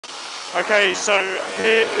Okay, so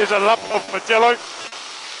here is a lap of Magello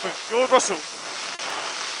with George Russell.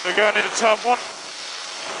 We're going into turn 1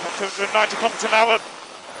 at 290 kilometers an hour.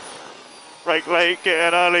 Brake late, get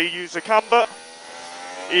in early, use the camber.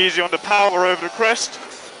 Easy on the power over the crest.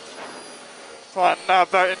 Try and nab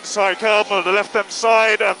that inside curb on the left hand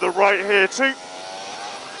side and the right here too.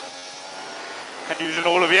 And using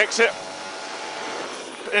all of the exit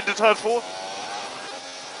into turn 4.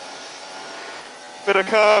 Bit of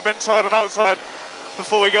curb inside and outside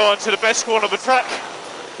before we go on to the best corner of the track.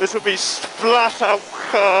 This will be flat out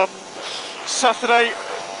Saturday.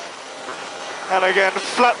 And again,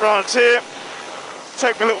 flat rounds here.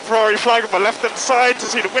 Take my little Ferrari flag on my left hand side to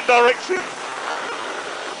see the wind direction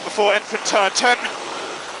before entering turn 10.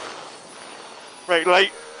 Brake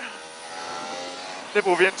late.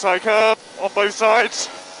 Nibble the inside curb on both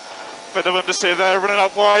sides. Bit of understeer there, running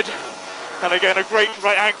up wide. And again, a great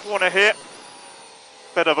right hand corner here.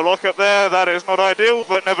 Bit of a lock up there, that is not ideal,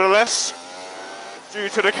 but nevertheless, due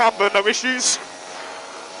to the camber, no issues.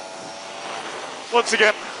 Once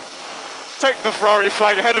again, take the Ferrari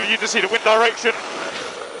flag ahead of you to see the wind direction.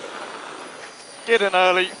 Get in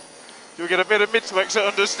early. You'll get a bit of mid to exit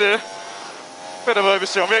understeer. Bit of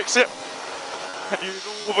oversteer on the exit. And use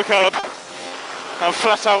all the curb. And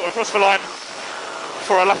flat out across the line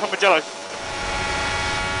for a lap on Magello.